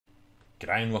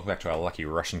G'day and welcome back to our lucky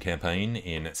Russian campaign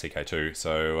in CK2.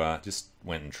 So just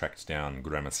went and tracked down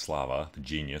Gramislava, the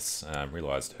genius,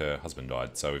 realised her husband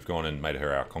died. So we've gone and made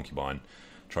her our concubine,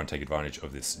 try and take advantage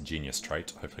of this genius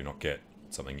trait, hopefully not get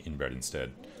something inbred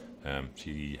instead.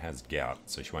 She has gout,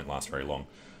 so she won't last very long.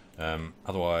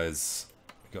 Otherwise,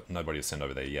 we've got nobody to send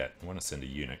over there yet. I want to send a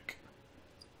eunuch.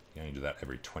 You only do that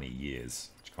every 20 years,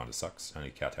 which kind of sucks.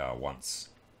 Only kowtow once.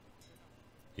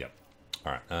 Yep.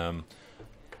 Alright,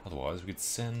 otherwise, we could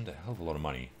send a hell of a lot of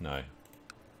money. No.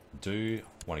 Do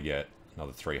want to get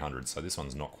another 300, so this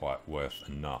one's not quite worth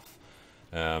enough.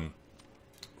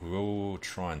 We'll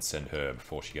try and send her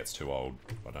before she gets too old.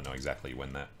 I don't know exactly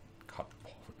when that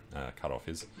cut off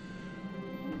is.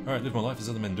 Alright, live my life as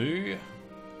other men do.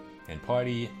 Gain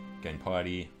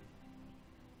piety,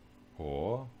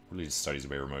 or religious studies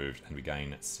will be removed, and we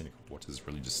gain cynical. What does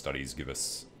religious studies give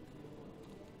us?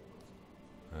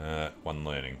 One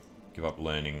learning. Give up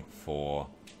learning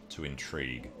to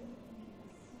intrigue.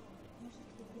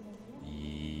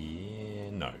 Yeah,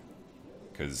 no.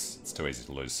 Because it's too easy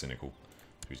to lose cynical.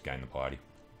 To just gain the piety.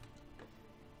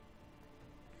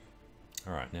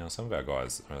 Alright, now some of our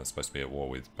guys are supposed to be at war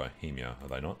with Bohemia, are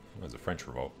they not? There's a French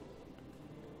revolt.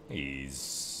 No.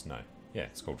 Yeah,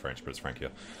 it's called French, but it's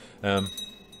Francia. What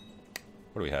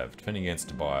do we have? Defending against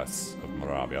Tobias of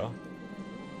Moravia.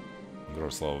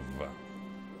 Groslov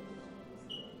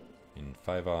in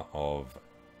favour of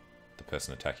the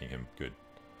person attacking him. Good.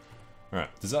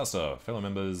 Alright, disaster. Fellow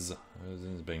members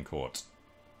being caught.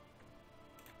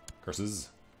 Curses.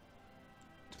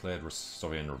 Declared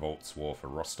Rostovian revolt's war for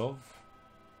Rostov.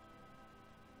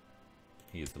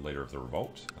 He is the leader of the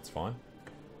revolt. That's fine.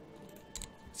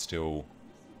 Still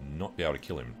not be able to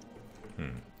kill him.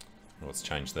 What's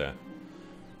changed there?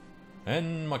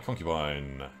 And my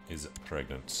concubine is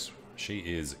pregnant. She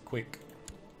is quick.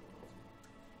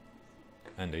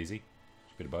 And easy.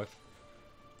 A bit of both.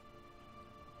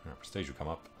 Alright, prestige will come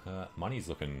up. Money's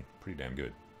looking pretty damn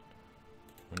good.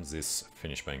 When's this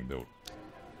finish being built?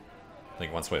 I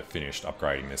think once we're finished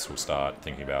upgrading this, we'll start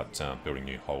thinking about building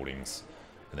new holdings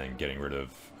and then getting rid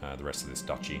of the rest of this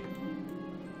duchy.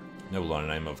 Noble by the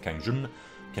name of Kang Jun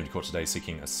came to court today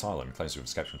seeking asylum. Claims to have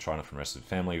escaped from China from the rest of the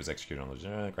family. He was executed on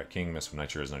the Great King. Merciful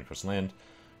nature is known across the land.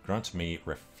 Grant me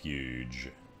refuge.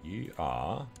 You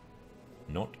are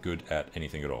not good at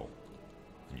anything at all.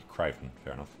 And you're craven,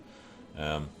 fair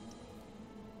enough.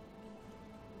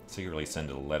 Secretly send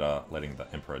a letter letting the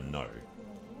Emperor know.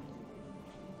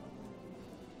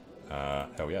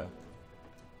 Hell yeah.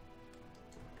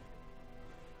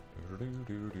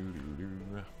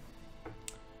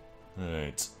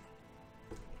 Right.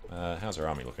 How's our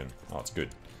army looking? Oh, it's good.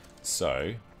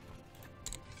 So,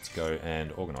 let's go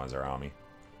and organise our army.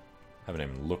 Haven't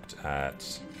even looked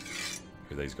at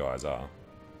who these guys are.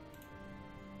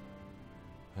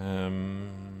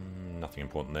 Nothing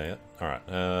important there.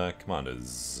 Alright,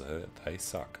 commanders. They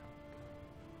suck.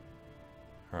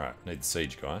 Alright, need the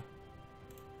siege guy.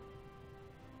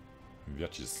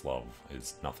 Vyacheslav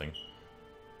is nothing.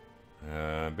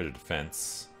 A bit of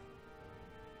defense.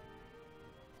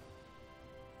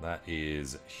 That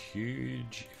is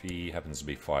huge if he happens to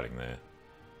be fighting there.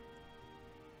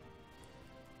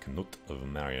 Knut of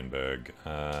Marienburg.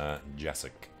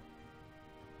 Jacek.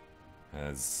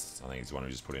 As I think he's the one we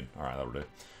just put in. Alright, that'll do.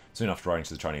 Soon after writing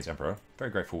to the Chinese Emperor, very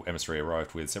grateful emissary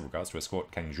arrived with several guards to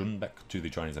escort Kang Jun back to the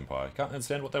Chinese Empire. Can't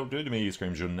understand what they will do to me,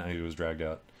 screamed Jun, and he was dragged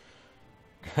out.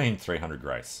 Gained 300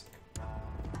 grace.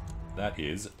 That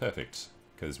is perfect,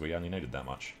 because we only needed that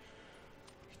much.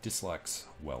 He dislikes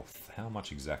wealth. How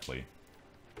much exactly?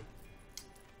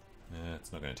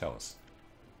 It's not going to tell us.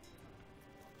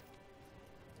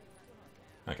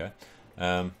 Okay.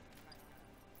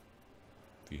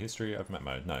 View history, open map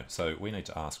mode. No. So we need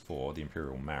to ask for the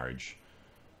imperial marriage.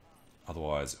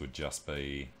 Otherwise it would just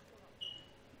be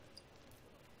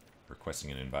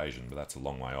requesting an invasion, but that's a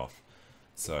long way off.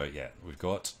 So yeah, we've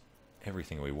got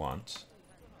everything we want.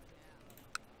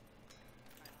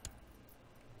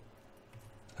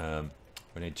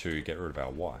 We need to get rid of our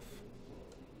wife.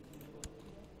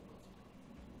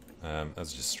 That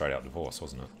was just straight out divorce,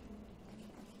 wasn't it?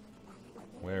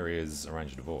 Where is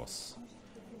arranged divorce?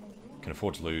 Can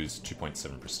afford to lose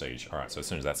 2.7 prestige. Alright, so as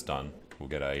soon as that's done, we'll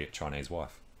get a Chinese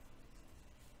wife.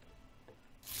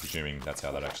 Presuming that's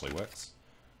how that actually works.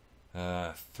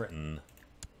 Threaten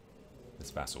this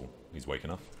vassal. He's weak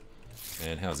enough.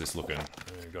 And how's this looking?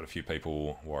 We've got a few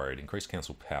people worried. Increased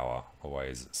council power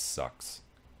always sucks.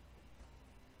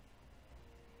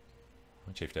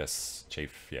 Chief,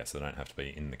 yes, they don't have to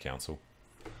be in the council.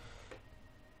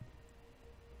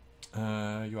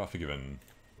 You are forgiven.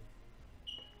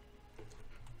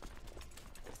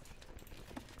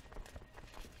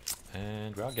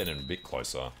 And we are getting a bit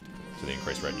closer to the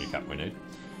increased retinue cap we need.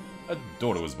 A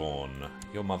daughter was born.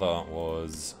 Your mother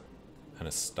was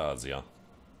Anastasia,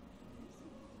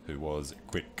 who was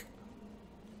quick.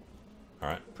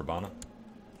 Alright, Prabhana.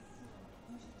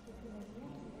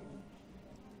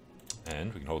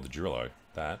 And we can hold the Durillo.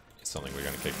 That is something we're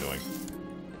going to keep doing.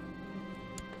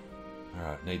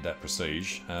 Alright, need that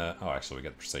prestige. Oh, actually we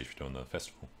get the prestige for doing the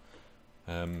festival.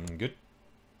 Good.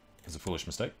 It's a foolish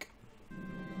mistake.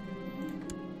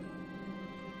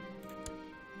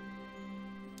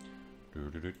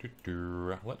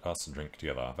 Let us drink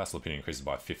together. Vassal opinion increases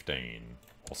by 15.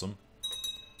 Awesome.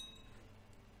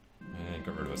 And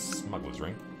got rid of a smuggler's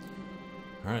ring.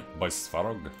 Alright, by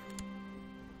Svarog.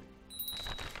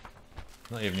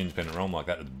 Not even an independent realm like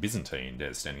that of the Byzantine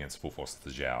dares stand against the full force of the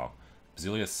Zhao.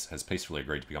 Basilius has peacefully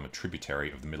agreed to become a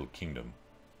tributary of the Middle Kingdom.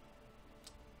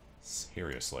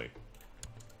 Seriously.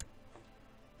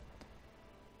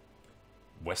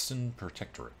 Western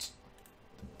Protectorate.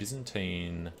 The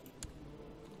Byzantine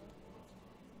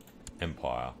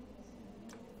Empire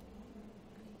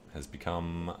has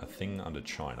become a thing under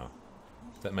China.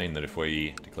 Does that mean that if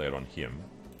we declared on him...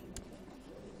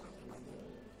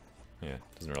 Yeah,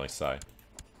 doesn't really say.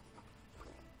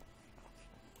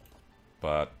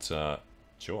 But,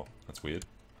 sure, that's weird.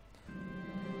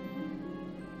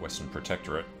 Western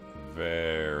Protectorate,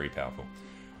 very powerful.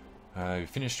 You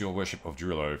finished your worship of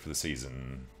Durillo for the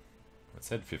season. It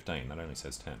said 15, that only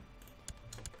says 10.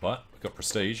 But, we've got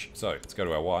prestige, so let's go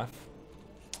to our wife.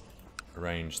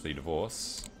 Arrange the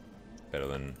divorce. Better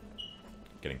than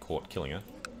getting caught killing her.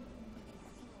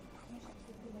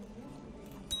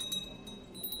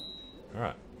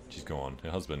 Alright, she's gone.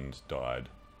 Her husband died,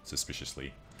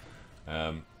 suspiciously.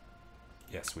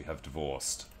 Yes, we have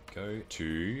divorced. Go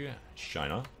to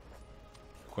China.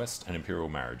 Request an imperial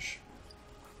marriage.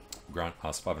 Grant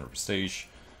us 500 prestige,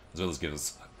 as well as give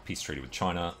us a peace treaty with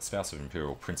China. Spouse of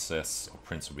imperial princess or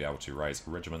prince will be able to raise a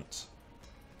regiment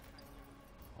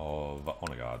of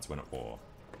honor guards when at war.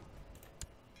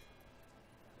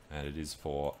 And it is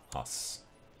for us.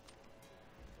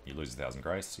 You lose 1,000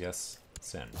 grace, yes.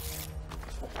 Send.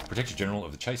 Protector General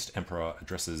of the Chaste Emperor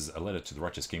addresses a letter to the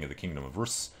righteous king of the Kingdom of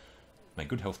Rus. May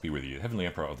good health be with you. The Heavenly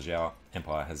Emperor of the Zhao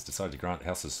Empire has decided to grant the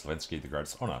House of Slovensky the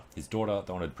greatest honor. His daughter,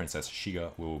 the honored Princess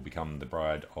Shiga, will become the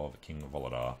bride of King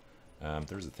Volodar.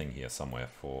 There is a thing here somewhere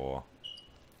for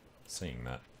seeing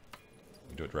that. We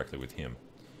can do it directly with him.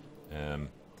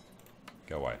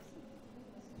 Go away.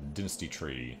 Dynasty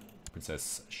Tree.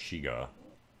 Princess Shiga.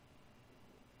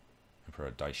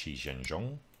 Emperor Daishi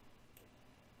Zhenzhong.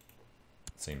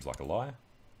 Seems like a lie.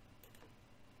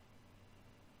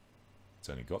 It's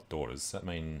only got daughters. Does that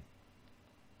mean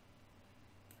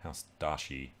House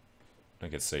Dashi?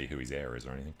 Don't get to see who his heir is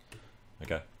or anything.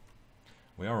 Okay.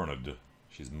 We are honoured.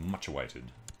 She's much awaited.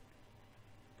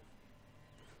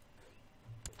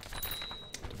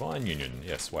 Divine Union.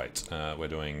 Yes, wait. We're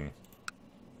doing...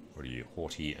 What are you?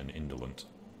 Haughty and indolent.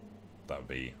 That would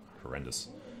be horrendous.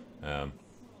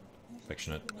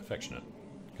 Affectionate. Affectionate.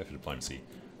 Go for diplomacy.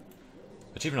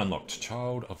 Achievement unlocked.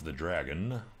 Child of the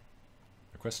Dragon.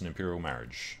 Request an imperial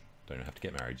marriage. Don't have to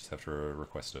get married, just have to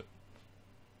request it.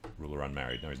 Ruler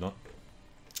unmarried. No, he's not.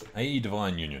 A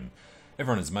divine union.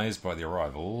 Everyone is amazed by the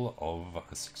arrival of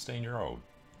a 16-year-old.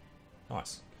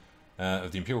 Nice.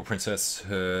 Of the imperial princess,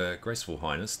 her graceful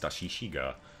highness, Dashi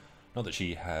Shiga. Not that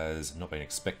she has not been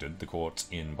expected. The court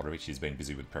in Borovici has been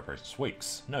busy with preparations for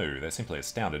weeks. No, they're simply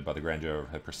astounded by the grandeur of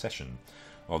her procession.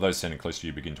 While those standing close to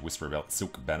you begin to whisper about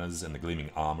silk banners and the gleaming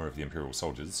armour of the imperial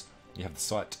soldiers, you have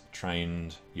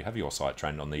your sight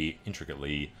trained on the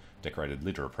intricately decorated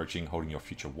litter approaching, holding your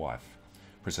future wife.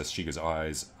 Princess Shiga's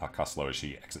eyes are cast low as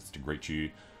she exits to greet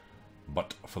you,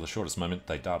 but for the shortest moment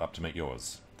they dart up to meet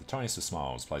yours. The tiniest of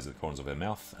smiles plays at the corners of her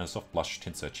mouth, and a soft blush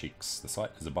tints her cheeks. The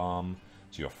sight is a balm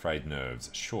to your frayed nerves.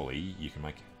 Surely you can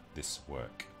make this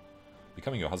work.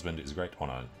 Becoming your husband is a great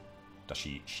honour,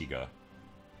 Dashi Shiga.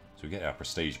 So we get our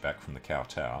prestige back from the Cow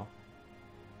Tower.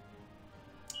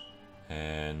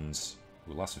 And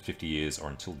will last for 50 years or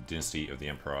until the dynasty of the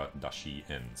Emperor Dashi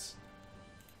ends.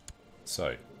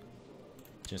 So,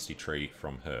 dynasty tree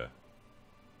from her.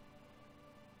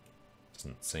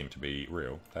 Doesn't seem to be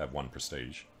real. They have 1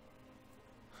 prestige.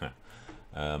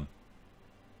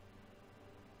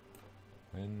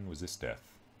 When was this death?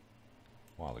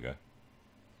 A while ago.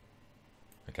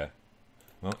 Okay.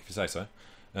 Well, if you say so.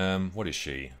 What is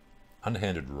she?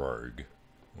 Underhanded rogue.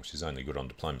 Well, she's only good on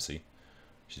diplomacy.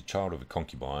 She's a child of a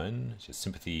concubine. She has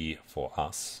sympathy for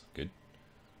us. Good.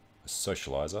 A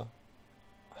socializer.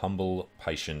 Humble,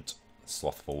 patient,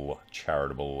 slothful,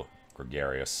 charitable,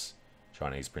 gregarious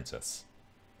Chinese princess.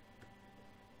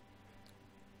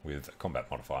 with a combat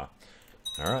modifier.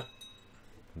 Alright.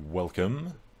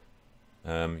 Welcome.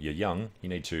 You're young. You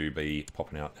need to be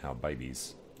popping out our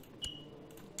babies.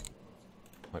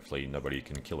 Hopefully nobody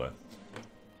can kill her.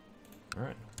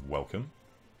 Alright. Welcome.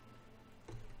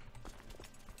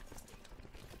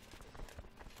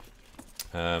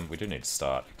 We do need to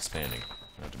start expanding.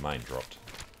 Our domain dropped.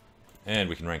 And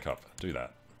we can rank up. Do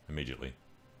that immediately.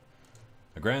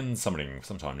 A grand summoning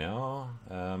sometime now.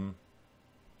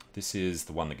 This is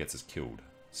the one that gets us killed.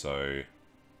 So,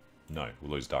 no,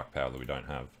 we'll lose dark power that we don't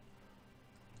have.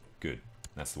 Good.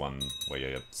 That's the one where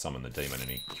you summon the demon and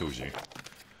he kills you.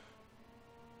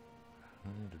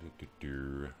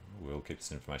 We'll keep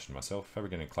this information to myself. How are we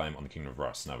going to claim on the Kingdom of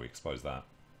Rust? No, we expose that.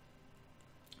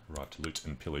 Right to loot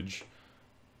and pillage.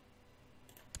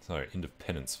 So,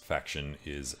 Independence faction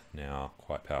is now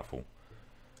quite powerful.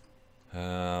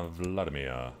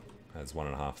 Vladimir has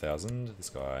 1,500. This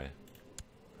guy...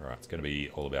 Alright, it's going to be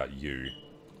all about you.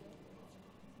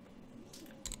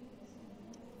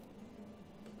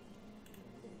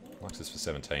 He likes this for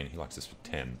 17, he likes this for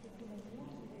 10.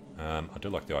 I do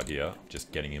like the idea of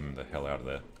just getting him the hell out of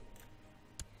there.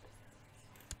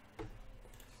 A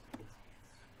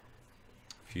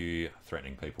few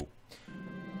threatening people.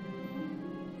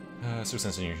 Still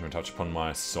sensing you can touch upon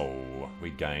my soul. We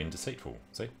gain deceitful.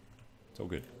 See? It's all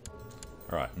good.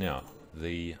 Alright, now,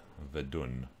 the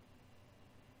Verdun.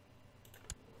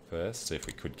 First, see if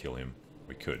we could kill him.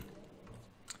 We could.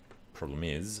 Problem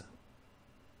is...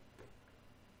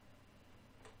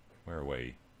 Where are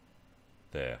we?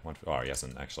 There. Oh, he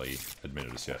hasn't actually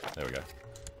admitted us yet. There we go.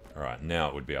 Alright, now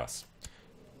it would be us.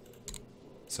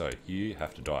 So, you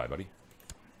have to die, buddy.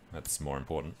 That's more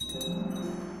important.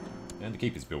 And the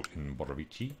keep is built in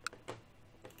Borovici.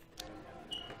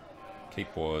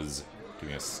 Keep was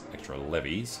giving us extra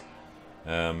levies.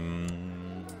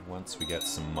 Once we get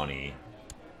some money,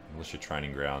 militia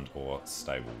training ground or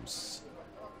stables.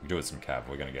 We do it some cav,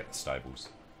 we're going to get the stables.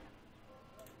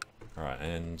 Alright,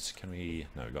 and can we...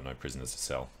 No, we've got no prisoners to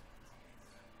sell.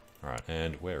 Alright,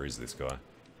 and where is this guy?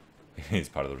 He's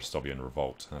part of the Rostovian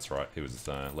revolt, that's right, he was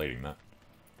leading that.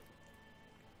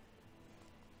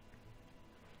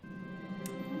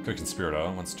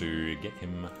 Co-conspirator wants to get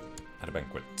him at a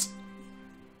banquet.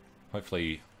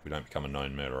 Hopefully we don't become a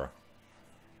known murderer.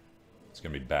 It's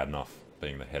going to be bad enough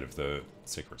being the head of the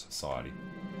secret society.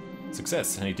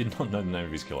 Success, and he did not know the name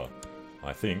of his killer.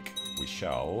 I think we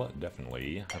shall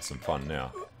definitely have some fun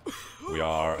now. We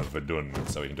are Verdun,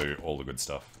 so we can do all the good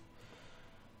stuff.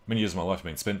 Many years of my life have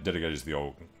been spent dedicated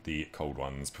to the cold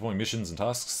ones, performing missions and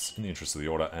tasks in the interest of the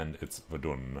Order and its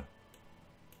Verdun.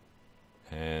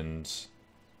 And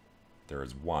there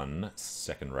is one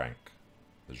second rank,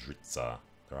 the Zritza.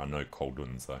 There are no cold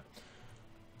ones though.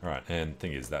 Alright, and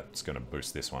thing is, that's going to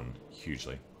boost this one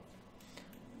hugely.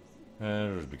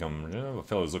 The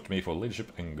fellows look to me for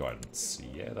leadership and guidance.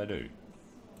 Yeah, they do.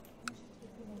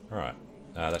 Alright,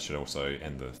 that should also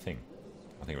end the thing.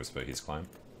 I think it was for his claim.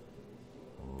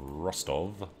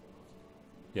 Rostov.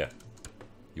 Yeah,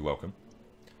 you're welcome.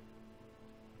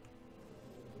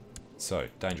 So,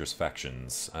 dangerous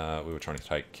factions. We were trying to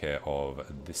take care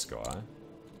of this guy.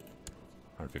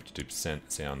 152%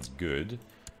 sounds good.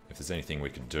 If there's anything we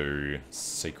could do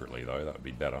secretly, though, that would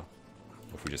be better.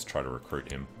 If we just try to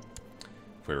recruit him.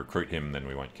 If we recruit him, then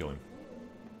we won't kill him.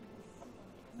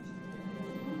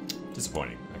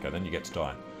 Disappointing. Okay, then you get to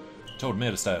die. Told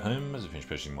Mayor to stay at home as I finish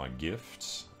purchasing my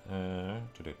gift.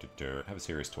 Have a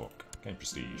serious talk. Gain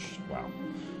prestige. Wow.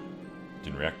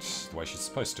 Didn't react the way she's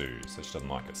supposed to, so she doesn't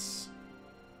like us.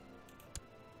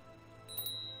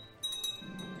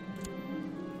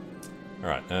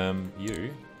 Alright,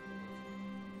 you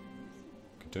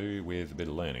could do with a bit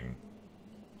of learning.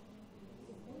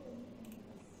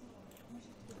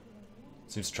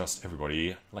 Seems to trust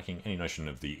everybody, lacking any notion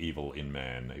of the evil in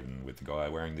man, even with the guy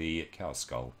wearing the cow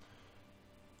skull.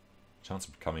 Chance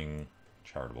of becoming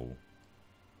charitable.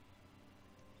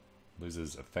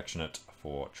 Loses affectionate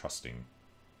for trusting.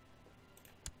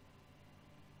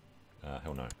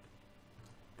 Hell no.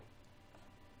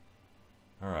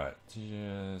 Alright,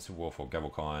 Civil War for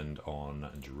Gavelkind on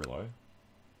Gerillo.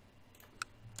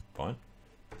 Fine.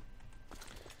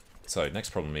 So,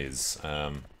 next problem is,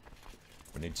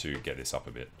 we need to get this up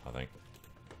a bit, I think.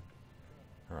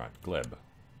 Alright, Gleb.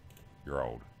 You're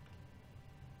old.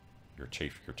 You're a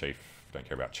chief, you're a chief. Don't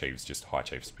care about chiefs, just high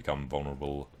chiefs become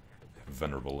venerable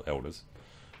elders.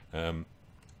 You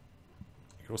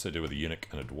could also do with a eunuch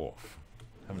and a dwarf.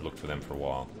 Haven't looked for them for a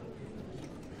while.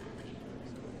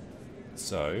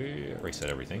 So, reset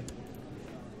everything.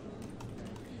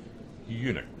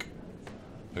 Eunuch,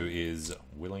 who is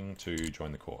willing to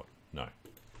join the court. No.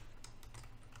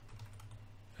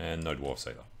 And no dwarfs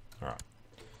either. Alright.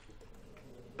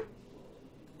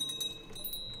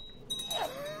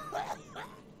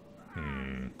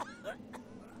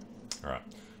 Alright.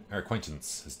 Our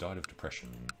acquaintance has died of depression.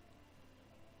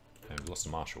 And we've lost a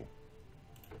marshal.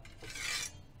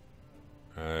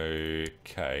 Okay,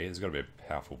 there's got to be a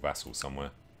powerful vassal somewhere.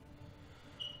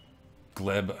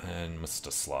 Gleb and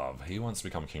Mr. Slav. He wants to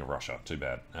become King of Russia. Too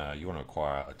bad. You want to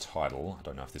acquire a title. I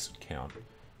don't know if this would count.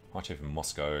 High Chief in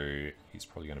Moscow. He's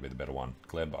probably going to be the better one.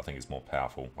 Gleb, I think, is more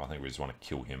powerful. I think we just want to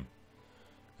kill him.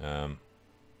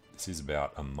 This is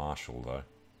about a marshal, though.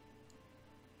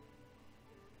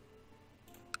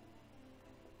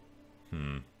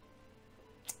 Could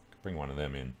bring one of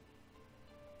them in.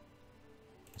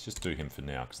 Let's just do him for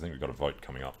now, because I think we've got a vote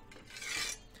coming up.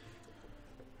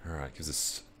 Alright, gives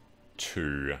us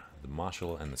 2. The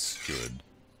marshal and the steward.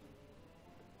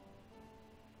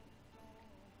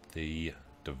 The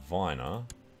diviner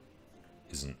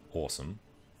isn't awesome.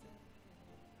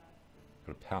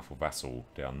 Got a powerful vassal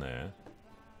down there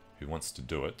who wants to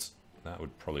do it. That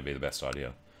would probably be the best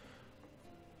idea.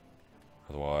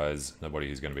 Otherwise,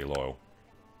 nobody is going to be loyal.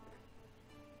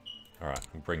 Alright,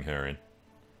 we'll bring her in.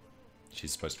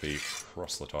 She's supposed to be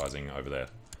proselytizing over there.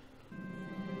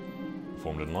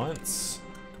 Formed an alliance.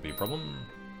 Could be a problem.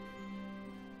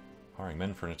 Hiring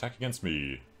men for an attack against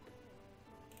me.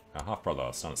 Our half-brother,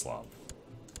 Stanislav.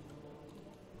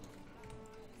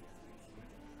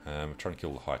 We're trying to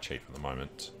kill the High Chief at the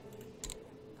moment.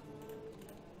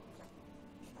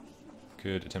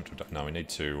 Could attempt to... No, we need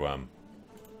to...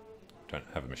 don't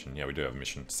have a mission. Yeah, we do have a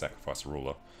mission to sacrifice a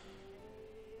ruler.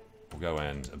 We'll go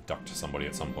and abduct somebody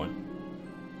at some point.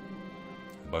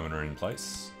 The bowmen are in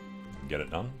place. Get it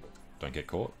done. Don't get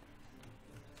caught.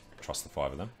 Trust the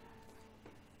 5 of them.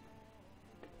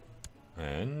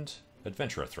 And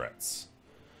adventurer threats.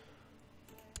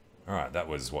 Alright, that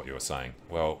was what you were saying.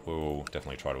 Well, we'll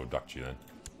definitely try to abduct you then.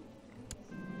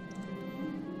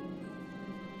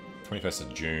 21st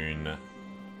of June, a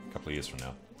couple of years from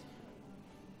now.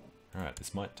 Alright,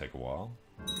 this might take a while.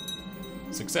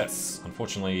 Success!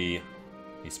 Unfortunately,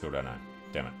 he spilled our name.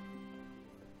 Damn it.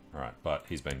 Alright, but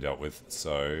he's been dealt with,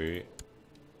 so...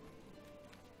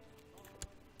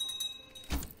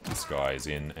 This guy is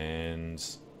in, and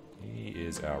he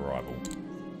is our rival.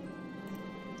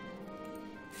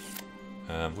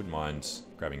 Wouldn't mind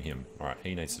grabbing him. Alright,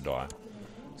 he needs to die.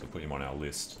 So put him on our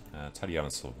list. Tatiana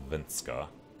Slovenska.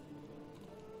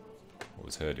 What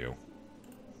was her deal?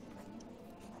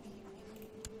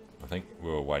 I think we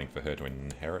were waiting for her to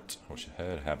inherit, or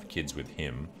her to have kids with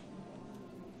him.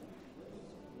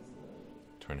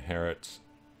 To inherit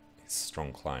his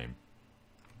strong claim.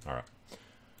 Alright.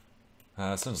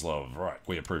 Stanislav, right,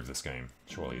 we approve this game.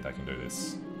 Surely they can do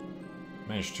this.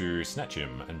 Managed to snatch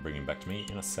him and bring him back to me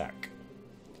in a sack.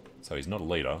 So he's not a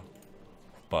leader,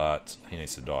 but he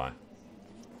needs to die.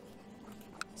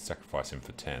 Sacrifice him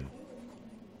for 10.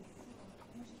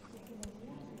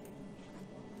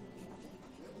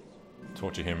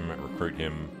 Torture him, recruit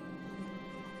him.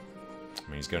 I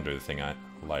mean, he's going to do the thing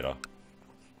later.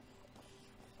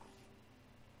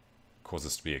 Cause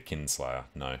us to be a kinslayer.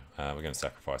 No, we're going to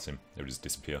sacrifice him. He'll just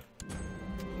disappear.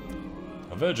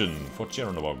 A virgin for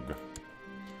Chernobog.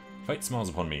 Fate smiles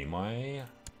upon me. My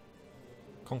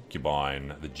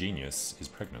concubine, the genius, is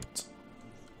pregnant.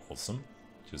 Awesome.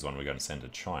 Which is one we're going to send to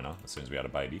China as soon as we had a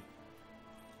baby.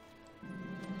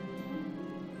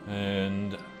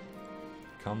 And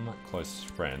become close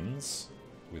friends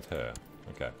with her.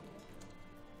 Okay.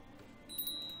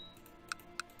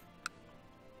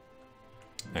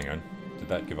 Hang on. Did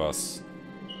that give us...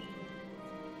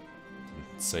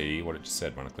 Didn't see what it just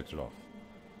said when I clicked it off.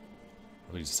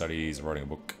 Religious studies, writing a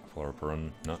book, Flora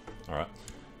Perun. No. Alright.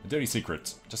 A dirty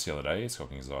secret. Just the other day,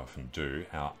 skulking as I often do,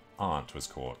 our aunt was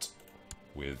caught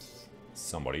with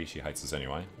somebody. She hates us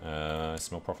anyway.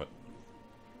 Small profit.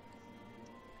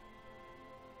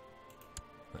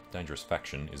 That dangerous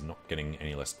faction is not getting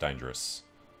any less dangerous.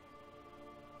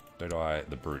 Dodai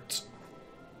the Brute.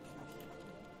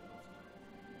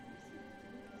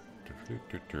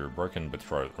 Broken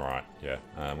betrothed. Right, yeah.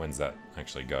 When's that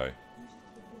actually go?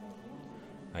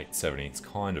 870. It's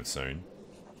kind of soon.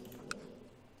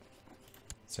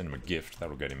 Send him a gift.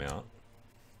 That'll get him out.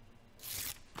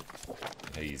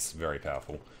 He's very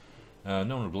powerful. No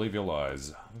one will believe your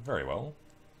lies. Very well.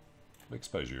 We'll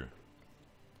expose you.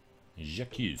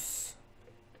 J'accuse.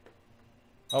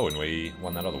 Oh, and we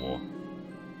won that other war.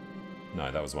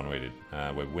 No, that was the one we did.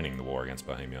 We're winning the war against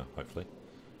Bohemia, hopefully.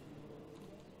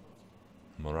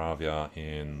 Moravia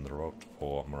in the road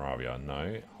for Moravia.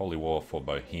 No. Holy War for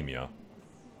Bohemia.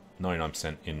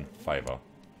 99% in favour.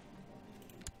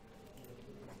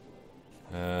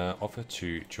 Offer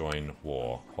to join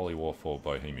war. Holy war for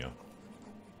Bohemia.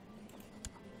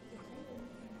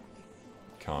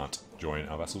 Can't join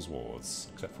our vassals' wars,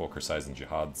 except for crusades and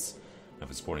jihads, and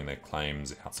for supporting their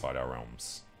claims outside our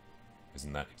realms.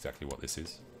 Isn't that exactly what this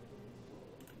is?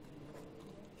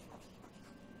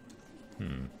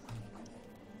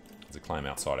 It's a claim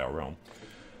outside our realm.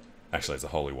 Actually, it's a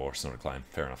holy war, it's not a claim.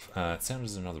 Fair enough. It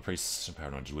sounds as another priest,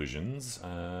 paranoid delusions,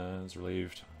 is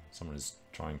relieved. Someone is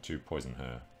trying to poison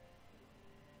her.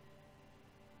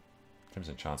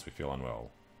 10% chance we feel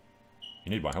unwell.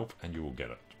 You need my help, and you will get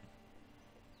it.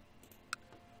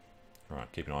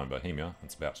 Right, keep an eye on Bohemia.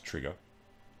 It's about to trigger.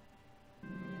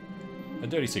 A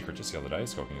dirty secret just the other day,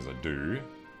 skulking as I do.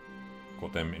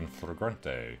 Caught them in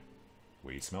flagrante.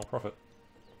 We smell profit.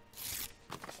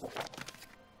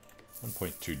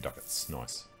 1.2 ducats.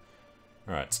 Nice.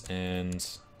 Alright, and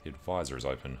the advisor is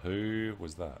open. Who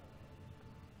was that?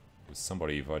 Was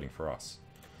somebody voting for us?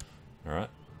 Alright.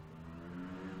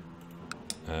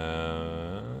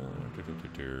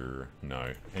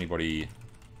 No. Anybody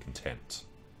content?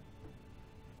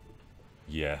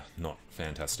 Yeah, not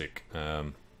fantastic.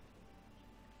 I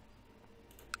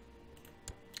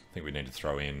think we need to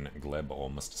throw in Gleb or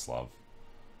Mstislav.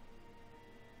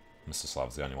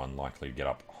 Mstislav's the only one likely to get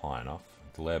up high enough.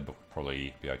 Gleb would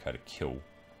probably be okay to kill.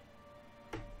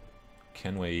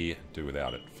 Can we do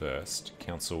without it first?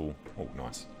 Council... Oh,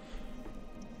 nice.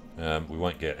 We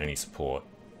won't get any support.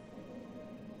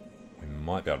 We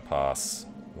might be able to pass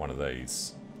one of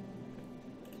these.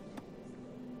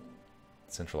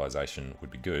 Centralization would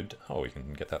be good. Oh, we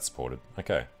can get that supported.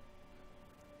 Okay.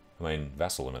 I mean,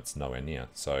 vassal limit's nowhere near,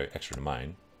 so extra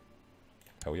domain.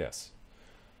 Hell yes.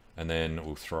 And then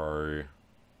we'll throw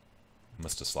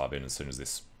Mstislav in as soon as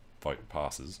this vote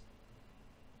passes.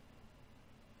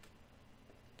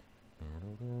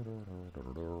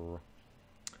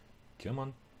 Come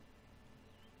on.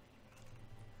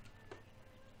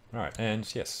 Alright, and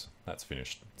yes, that's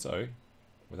finished. So,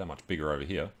 we're that much bigger over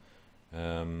here.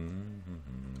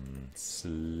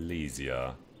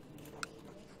 Silesia.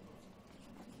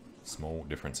 Small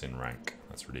difference in rank.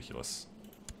 That's ridiculous.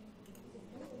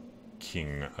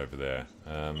 King over there.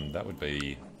 That would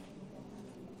be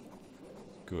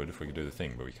good if we could do the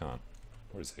thing, but we can't.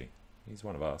 Where is he? He's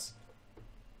one of us.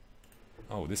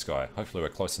 Oh, this guy. Hopefully we're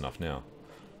close enough now.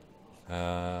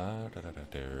 Offer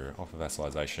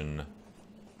vassalization.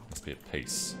 Must be at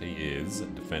peace. He is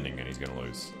defending and he's going to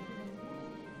lose.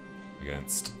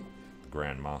 Against the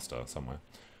Grand Master somewhere.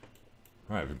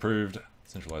 Right, we've improved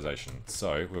centralization.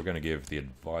 So, we're going to give the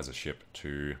advisorship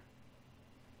to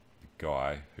the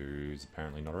guy who's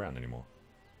apparently not around anymore.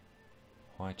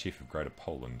 High Chief of Greater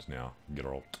Poland now,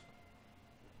 Geralt.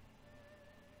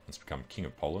 Let's become King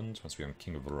of Poland. Let's become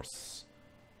King of Rus.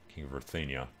 King of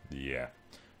Ruthenia. Yeah.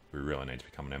 We really need to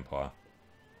become an empire.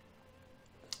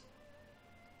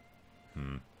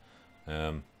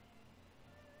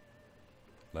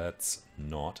 Let's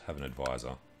not have an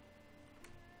advisor.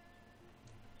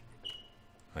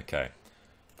 Okay.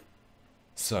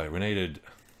 So, we needed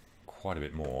quite a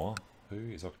bit more. Who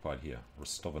is occupied here?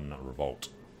 Rostovan Revolt.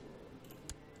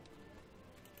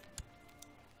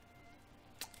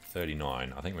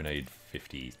 39. I think we need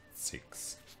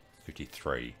 56.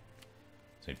 53.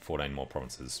 So we need 14 more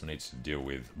provinces. We need to deal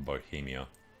with Bohemia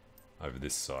over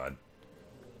this side.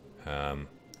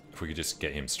 If we could just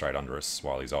get him straight under us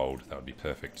while he's old, that would be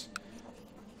perfect.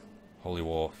 Holy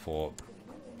War for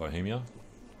Bohemia.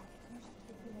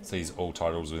 Sees all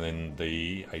titles within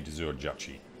the Azure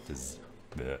Duchy.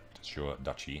 The Azure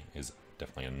Duchy is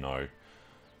definitely a no.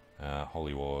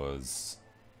 Holy Wars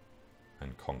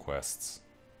and Conquests.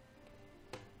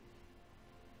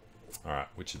 Alright,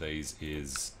 which of these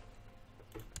is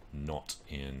not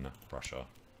in Russia?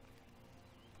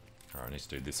 Alright, I need to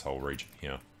do this whole region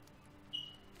here.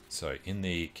 So, in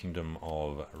the Kingdom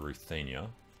of Ruthenia,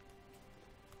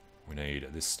 we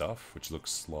need this stuff, which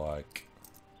looks like...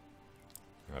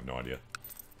 I have no idea.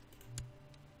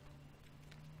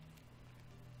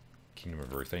 Kingdom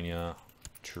of Ruthenia,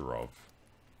 Turov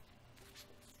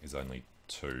is only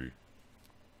 2.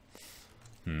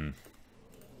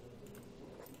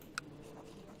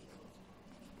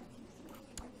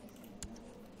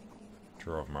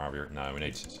 Turov, Moravia. No, we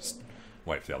need to just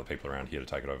wait for the other people around here to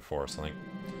take it over for us, I think.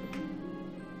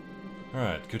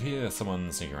 Alright, could hear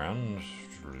someone sneaking around.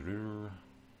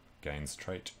 Gains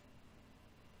trait.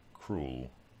 Cruel.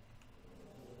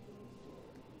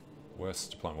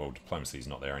 Worst diplomacy. Well, diplomacy's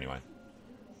not there anyway.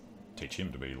 Teach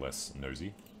him to be less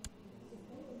nosy.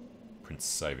 Prince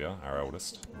Saviour, our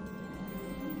eldest.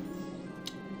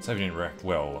 Saviour didn't react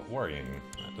well. Worrying.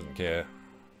 Doesn't care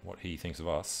what he thinks of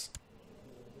us.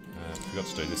 Forgot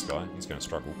to do this guy. He's going to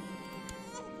struggle.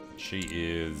 She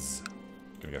is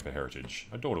going to go for heritage.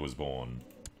 Her daughter was born.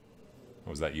 Or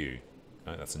was that you?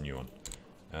 No, that's a new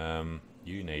one.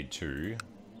 You need to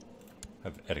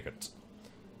have etiquette.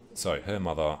 So, her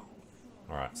mother...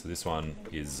 Alright, so this one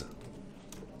is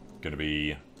going to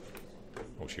be...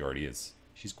 Well, she already is.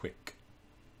 She's quick.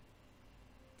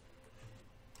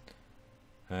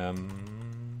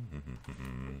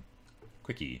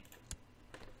 Quickie.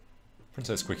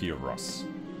 Princess Quickie of Ross.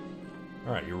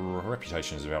 Alright, your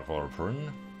reputation is about for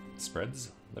Prun.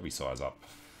 Spreads. Levy size up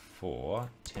for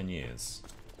 10 years.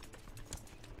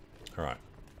 Alright.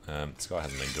 This guy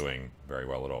hasn't been doing very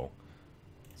well at all.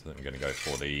 So then we're going to go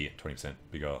for the 20%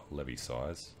 bigger levy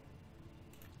size.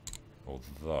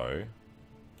 Although,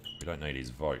 we don't need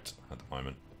his vote at the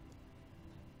moment.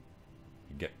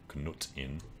 We get Knut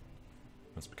in.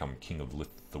 Let's become King of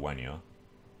Lithuania.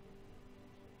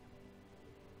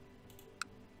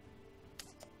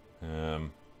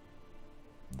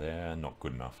 They're not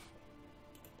good enough.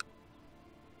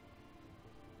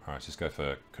 Alright, let's just go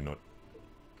for Knut.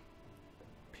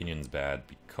 Opinion's bad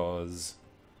because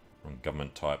wrong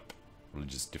government type,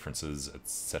 religious differences,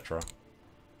 etc.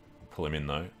 We'll pull him in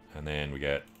though, and then we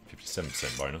get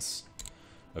 57% bonus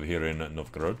over here in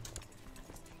Novgorod.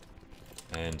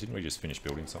 And didn't we just finish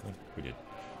building something? We did.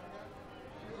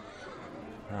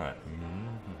 Alright.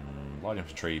 Light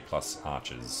infantry plus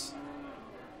archers.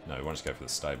 No, we want to just go for the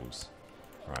stables.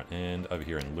 Alright, and over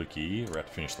here in Luki, we're about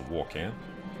to finish the war camp.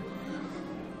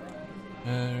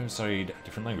 Studied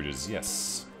different languages,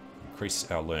 yes. Increase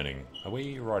our learning. Are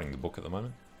we writing the book at the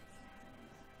moment?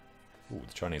 Ooh,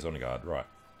 the Chinese honor guard, right.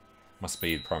 Must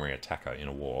be the primary attacker in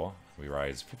a war. We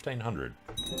raise 1500.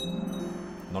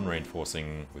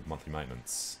 Non-reinforcing with monthly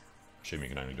maintenance. Assuming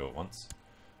you can only do it once.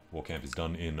 War camp is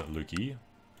done in Luki.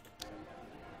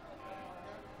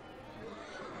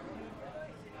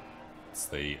 It's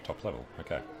the top level,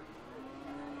 okay.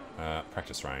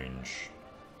 Practice range.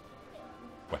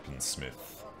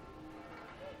 Weaponsmith.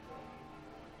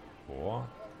 Or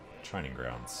training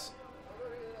grounds.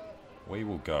 We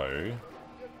will go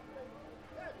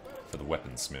for the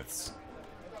weaponsmiths.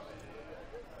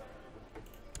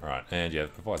 Alright, and yeah,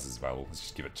 advisor's available. Let's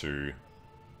just give it to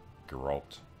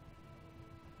Geralt.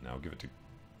 No, I'll give it to...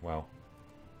 Well,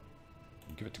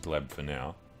 we'll give it to Gleb for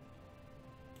now.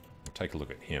 We'll take a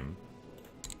look at him.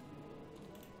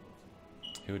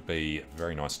 It would be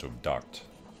very nice to abduct.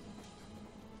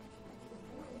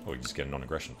 Or we just get a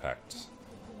non-aggression pact.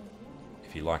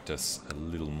 If he liked us a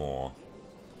little more,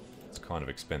 it's kind of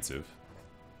expensive.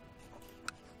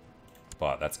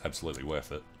 But that's absolutely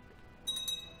worth it.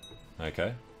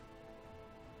 Okay.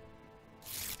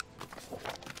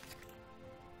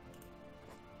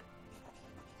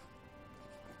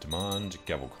 Demand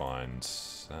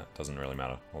Gavelkind. That doesn't really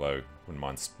matter. Although, wouldn't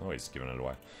mind... Oh, he's giving it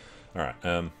away. Alright,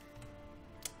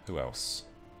 who else?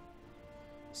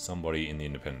 Somebody in the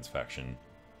Independence faction.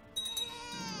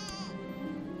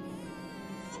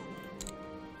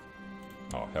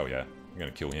 Oh, hell yeah. I'm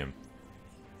gonna kill him.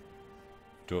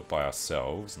 Do it by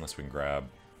ourselves, unless we can grab...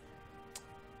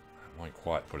 That won't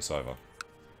quite put us over.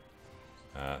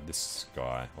 This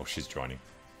guy... Oh, she's joining.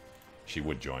 She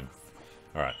would join.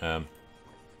 Alright,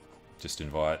 just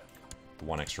invite the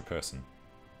one extra person.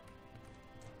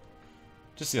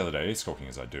 Just the other day, skulking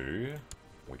as I do,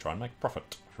 we try and make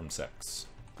profit from sex.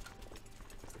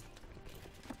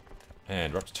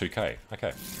 And we're up to 2k.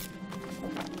 Okay.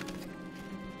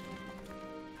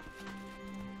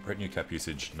 Retinue cap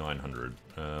usage 900.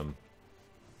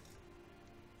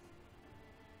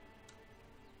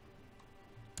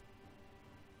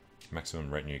 Maximum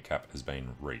retinue cap has been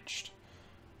reached.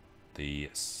 The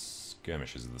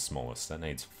skirmishes are the smallest. That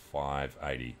needs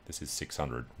 580. This is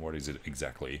 600. What is it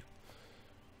exactly?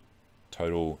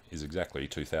 Total is exactly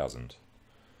 2,000. And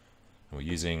we're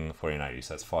using 1480,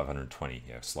 so that's 520.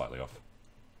 Yeah, slightly off.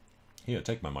 Here,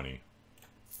 take my money.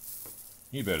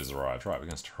 New bird has arrived. Right, we're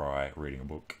going to try reading a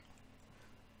book.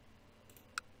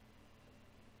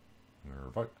 We're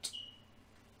revoked.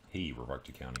 He revoked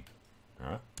a county.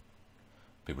 Alright.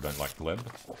 People don't like Gleb.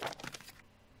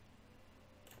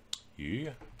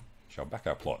 You shall back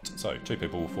our plot. So, 2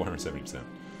 people, 470%.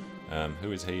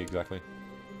 Who is he exactly?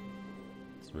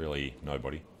 It's really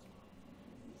nobody.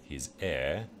 His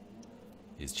heir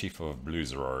is Chief of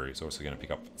Bluzero. He's also going to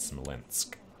pick up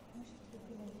Smolensk.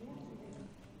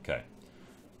 Okay.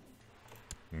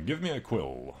 Give me a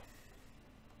quill.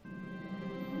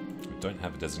 We don't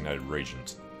have a designated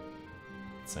regent.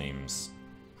 Seems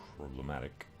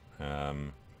problematic.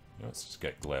 Let's just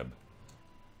get Gleb.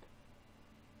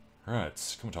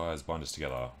 Alright, Commodores bind us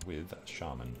together with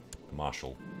Shaman, the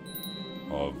Marshal.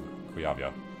 of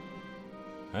Kuyavia.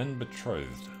 And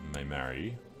betrothed may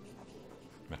marry.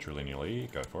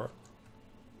 Matrilineally, go for it.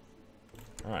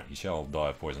 Alright, he shall die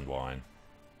of poisoned wine.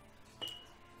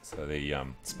 So the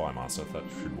spy master, that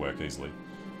should work easily.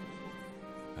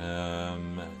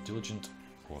 Diligent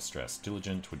or stress.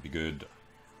 Diligent would be good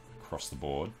across the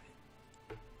board.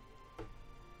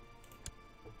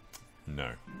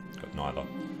 No, got neither.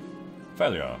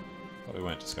 Failure! Thought we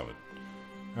weren't discovered.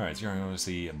 Alright, zeroing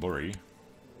obviously Buri.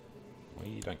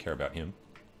 We don't care about him.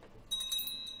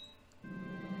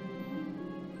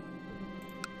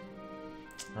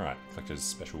 Alright, collector's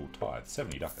special tithe.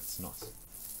 70 ducats, nice.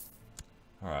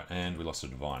 Alright, and we lost a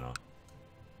diviner.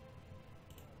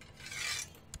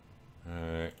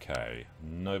 Okay,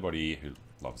 nobody who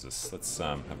loves us. Let's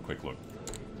have a quick look.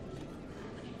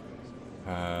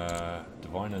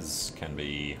 Diviners can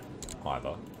be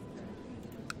either.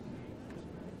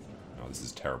 Oh, this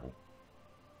is terrible.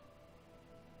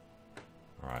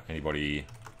 Alright, anybody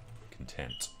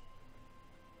content?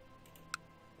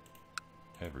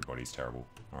 Everybody's terrible.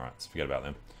 Alright, let's forget about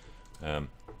them.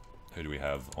 Who do we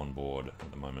have on board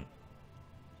at the moment?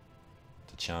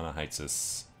 Tatiana hates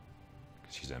us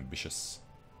because she's ambitious.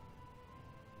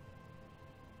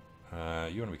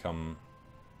 You want to become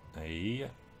a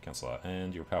councillor,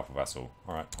 and you're a powerful vassal.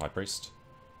 Alright, High Priest.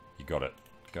 You got it.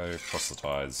 Go cross the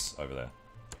ties over there.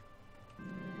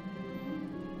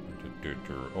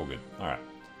 All good. Alright.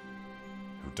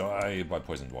 He'll die by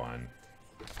poisoned wine.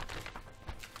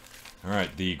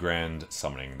 Alright, the Grand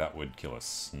Summoning. That would kill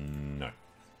us. No.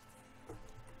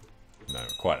 No,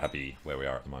 quite happy where we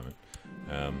are at the moment.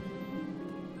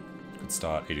 Could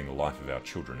start eating the life of our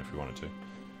children if we wanted to.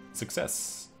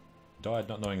 Success! Died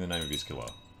not knowing the name of his killer.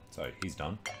 So, he's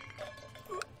done.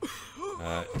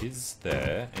 Is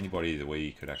there anybody that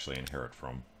we could actually inherit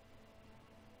from?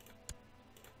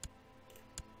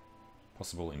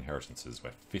 Possible inheritances.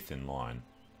 We're 5th in line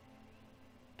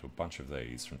to a bunch of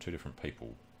these from 2 different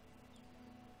people.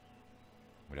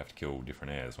 We'd have to kill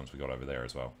different heirs once we got over there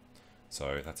as well.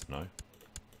 So that's a no.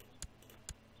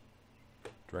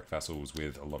 Direct vassals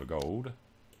with a lot of gold.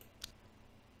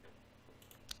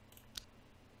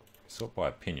 Sort by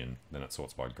opinion, then it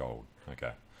sorts by gold.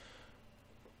 Okay.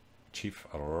 Chief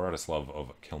Radislav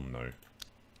of Kelmno.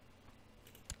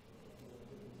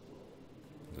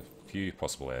 There's a few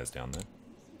possible heirs down there.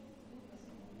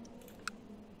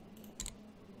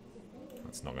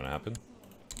 That's not going to happen.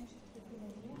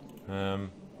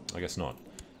 I guess not.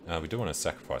 We do want to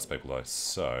sacrifice people though,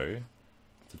 so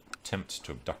attempt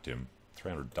to abduct him.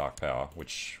 300 dark power,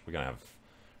 which we're going to have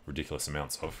ridiculous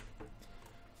amounts of,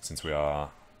 since we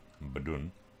are Badun.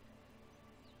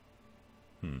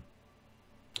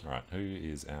 Alright, who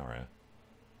is our heir?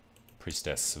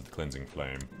 Priestess of the Cleansing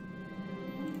Flame.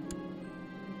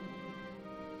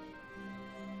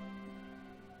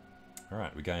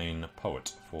 Alright, we gain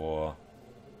Poet for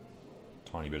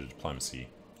tiny bit of diplomacy.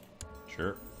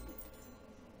 Sure.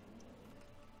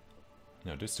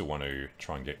 Now, I do still want to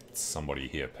try and get somebody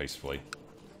here peacefully.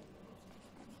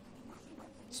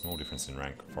 Small difference in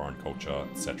rank, foreign culture,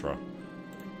 etc.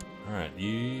 Alright,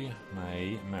 you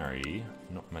may marry,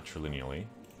 not matrilineally.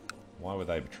 Why were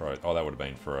they betrothed? Oh, that would have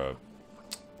been for a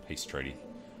peace treaty.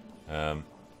 Of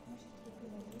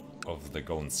the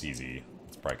Golden Seizi.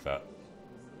 Let's break that.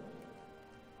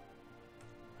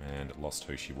 And lost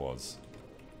who she was.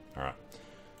 Alright.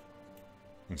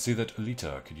 You can see that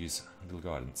Alita could use a little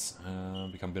guidance.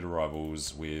 Become bitter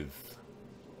rivals with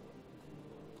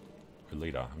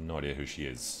Alita. I have no idea who she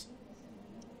is.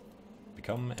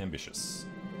 Become ambitious.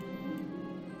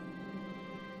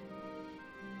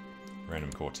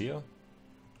 Random courtier.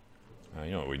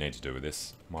 You know what we need to do with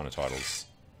this? Minor titles.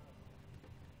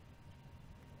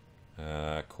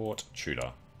 Court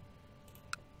tutor.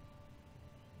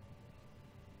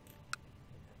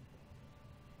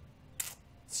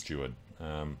 Steward.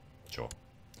 Sure.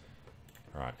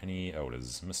 Alright, any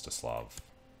elders? Mr. Slav.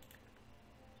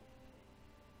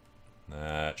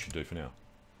 That should do for now.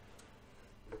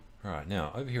 Alright,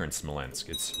 now, over here in Smolensk,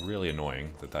 it's really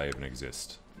annoying that they even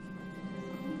exist.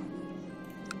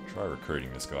 Try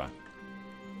recruiting this guy.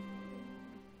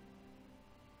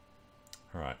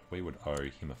 Alright, we would owe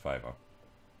him a favour.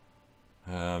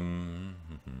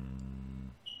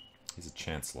 He's a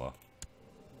chancellor.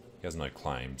 He has no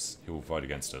claims. He will vote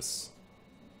against us.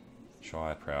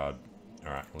 Shy, proud.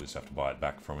 Alright, we'll just have to buy it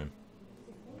back from him.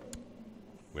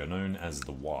 We are known as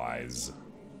the Wise.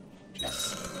 Which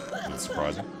is a little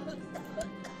surprising.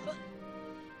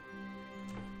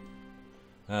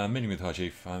 Meeting with High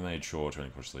Chief, I made sure to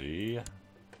uncautiously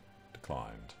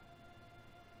declined.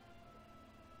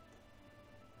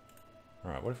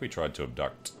 Alright, what if we tried to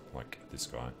abduct, like, this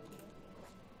guy?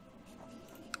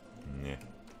 Yeah.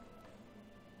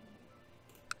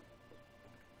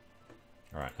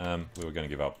 Alright, we were going to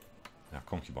give up our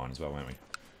concubine as well, weren't we?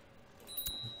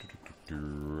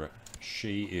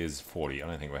 She is 40. I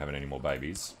don't think we're having any more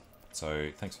babies. So,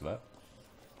 thanks for that.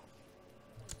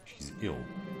 She's ill.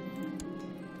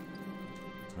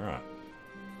 Alright.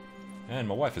 And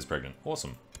my wife is pregnant.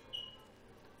 Awesome.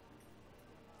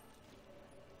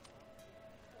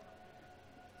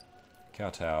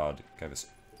 Kowtowed gave us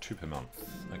 2 per month.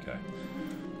 Okay.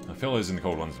 Now, fellows in the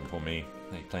cold ones before me.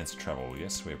 He plans to travel.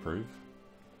 Yes, we approve.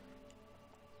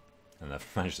 And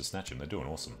they've managed to snatch him. They're doing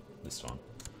awesome this time.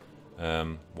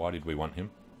 Why did we want him?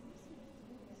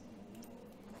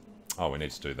 Oh, we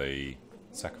need to do the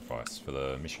sacrifice for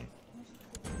the mission.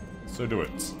 So do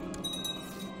it.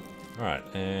 Alright,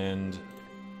 and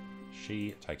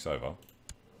she takes over.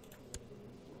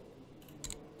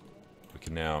 We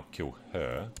can now kill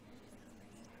her.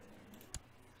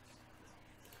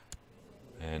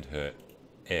 And her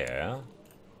heir.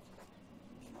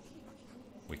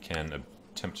 We can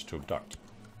attempt to abduct.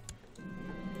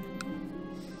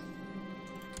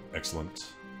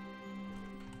 Excellent.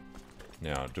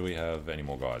 Now, do we have any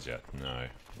more guys yet? No.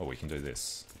 Oh, we can do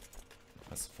this.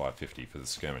 That's 550 for the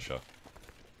skirmisher.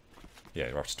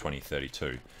 Yeah, we're up to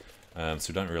 2032. So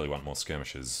we don't really want more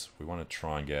skirmishers. We want to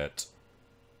try and get...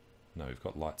 No, we've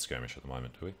got light skirmish at the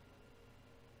moment, do we?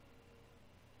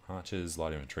 Archers,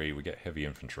 light infantry, we get heavy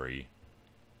infantry.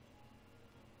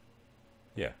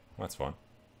 Yeah, well, that's fine.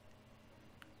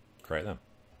 Create them.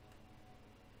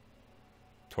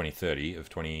 2030 of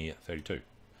 2032.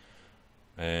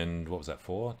 And what was that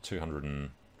for?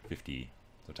 250.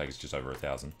 So it takes us just over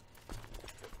 1,000.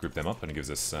 Group them up and it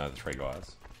gives us the 3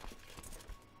 guys.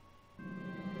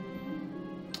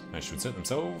 They should set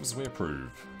themselves, we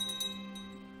approve.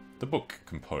 The book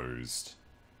composed.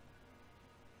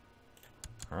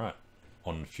 Alright.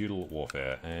 On feudal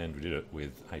warfare, and we did it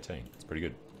with 18. It's pretty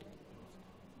good.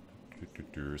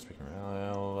 Speaking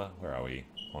morale, where are we?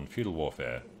 On feudal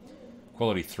warfare.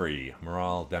 Quality 3,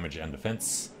 morale, damage and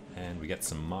defense, and we get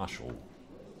some martial.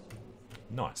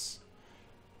 Nice.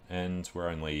 And we're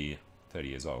only 30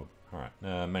 years old. Alright,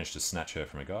 managed to snatch her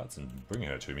from her guards and bring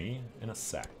her to me in a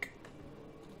sack.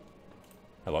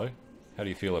 Hello, how do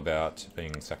you feel about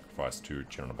being sacrificed to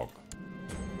Chernobog?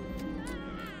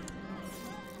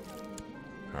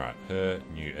 Alright, her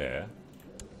new heir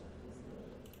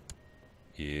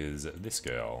is this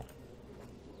girl.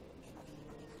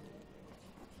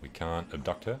 We can't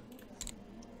abduct her,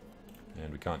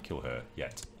 and we can't kill her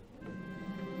yet.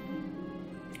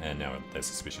 And now they're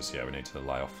suspicious here, we need to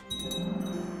lay off.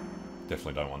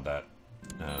 Definitely don't want that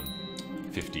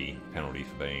 50 penalty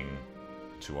for being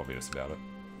too obvious about it.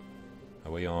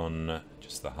 Are we on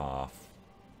just the half?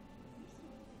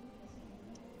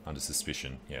 Under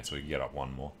suspicion. Yeah, so we can get up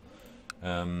 1 more.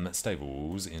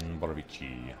 Stables in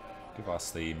Borovici. Give us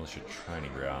the militia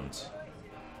training ground.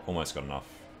 Almost got enough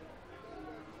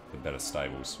for better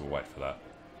stables, we'll wait for that.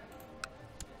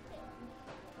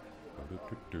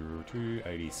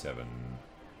 287.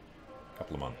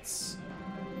 Couple of months.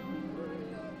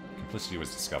 Complicity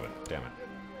was discovered. Damn it.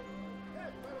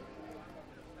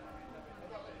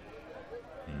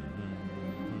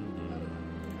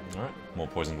 Alright, more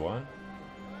poisoned wine.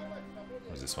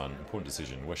 What is this one? Important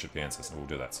decision. Worship the ancestor. We'll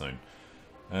do that soon.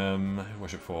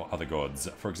 Worship for other gods.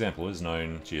 For example, it is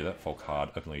known to you that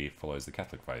Folkhard openly follows the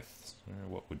Catholic faith.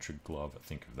 What would Triglav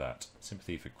think of that?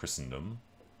 Sympathy for Christendom?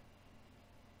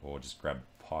 Or just grab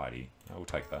piety? We'll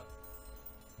take that.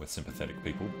 We're sympathetic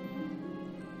people.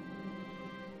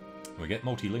 We get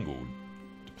multilingual.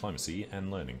 Diplomacy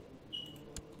and learning.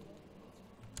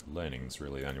 Learning's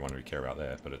really the only one we care about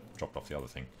there, but it dropped off the other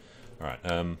thing. Alright,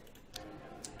 don't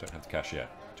have the cash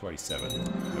yet. 287.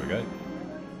 There we go.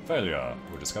 Failure.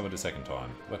 We're discovered a second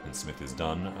time. Weaponsmith is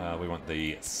done. We want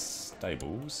the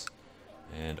stables.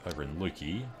 And over in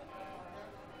Luki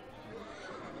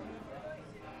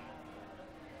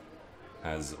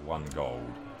has 1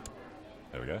 gold.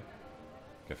 There we go.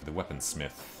 Go for the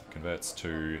weaponsmith. Converts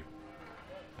to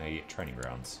a training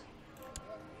grounds.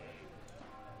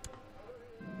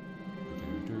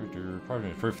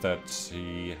 Proof that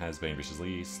he has been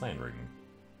viciously slandering.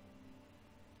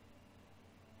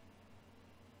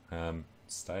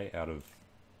 Stay out of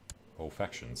all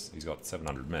factions. He's got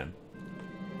 700 men.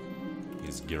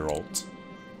 He's Geralt.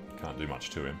 Can't do much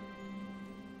to him.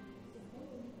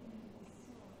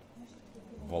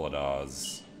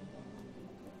 Volodar's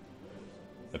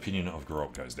opinion of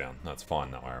Geralt goes down. That's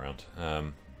fine that way around.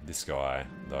 This guy,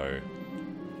 though,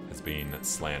 has been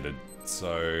slandered.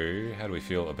 So, how do we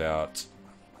feel about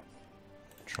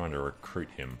trying to recruit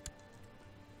him.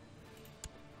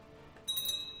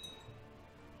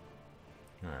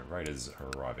 Alright, raiders are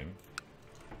arriving.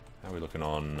 How are we looking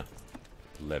on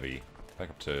levy? Back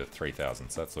up to 3,000,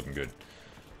 so that's looking good.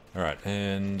 Alright,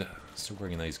 and still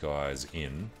bringing these guys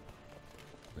in.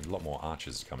 There's a lot more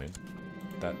archers to come in.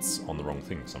 That's on the wrong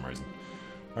thing for some reason.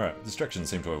 Alright, distractions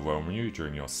seem to overwhelm you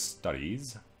during your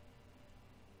studies.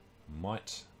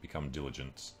 Might become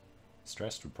diligent.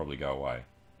 Stressed would probably go away.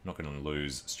 Not going to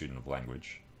lose student of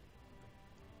language.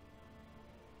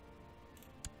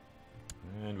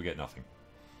 And we get nothing.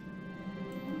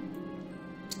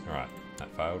 Alright, that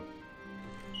failed.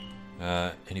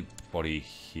 Anybody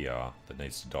here that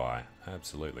needs to die?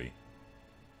 Absolutely.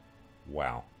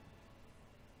 Wow.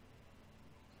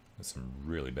 There's some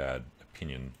really bad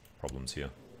opinion problems here.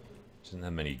 Doesn't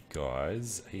have many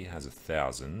guys. He has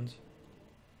 1,000.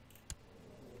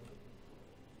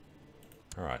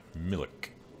 Alright, Milik.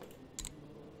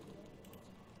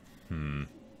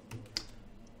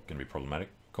 Gonna be problematic.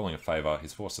 Calling a favour,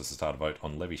 he's forced us to start a vote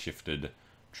on levy-shifted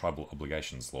tribal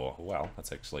obligations law. Wow,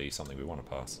 that's actually something we want to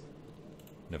pass.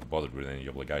 Never bothered with any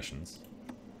obligations.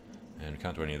 And we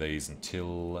can't do any of these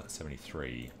until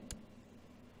 73.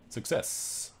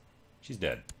 Success! She's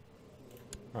dead.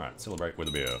 Alright, celebrate with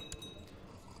a beer.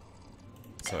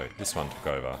 So, this one took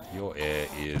over. Your heir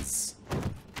is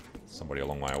somebody a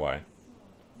long way away.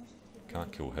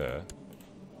 Can't kill her.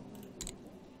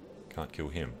 Can't kill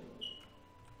him.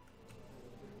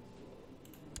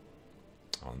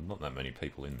 Oh, not that many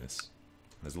people in this.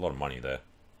 There's a lot of money there.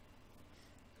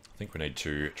 I think we need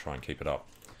to try and keep it up.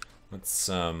 Let's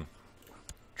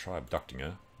try abducting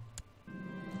her.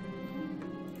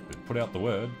 Put out the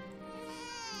word.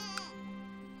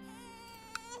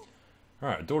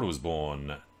 Alright, a daughter was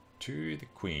born to the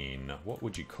queen. What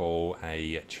would you call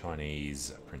a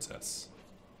Chinese princess?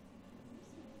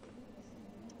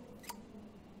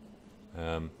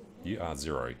 You are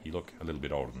 0. You look a little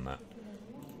bit older than that.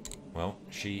 Well,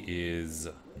 she is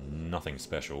nothing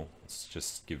special. Let's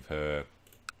just give her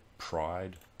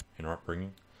pride in her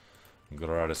upbringing.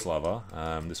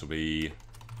 Gradislava. This will be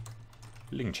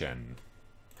Ling Chen.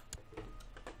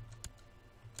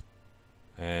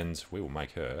 And we will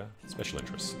make her special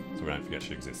interest, so we don't forget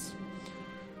she exists.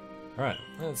 Alright,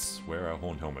 let's wear our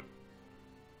horn helmet.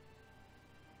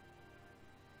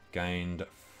 Gained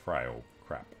frail.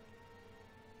 Crap.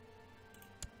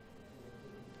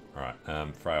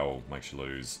 Alright, frail makes you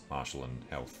lose martial and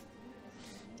health.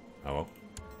 Oh well.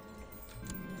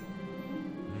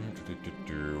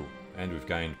 And we've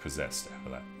gained possessed out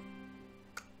of that.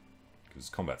 Because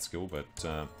combat skill, but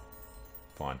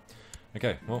fine.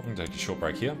 Okay, well, I'm going to take a short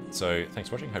break here. So, thanks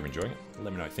for watching. Hope you're enjoying it.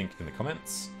 Let me know what you think in the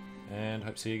comments. And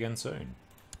hope to see you again soon.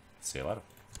 See you later.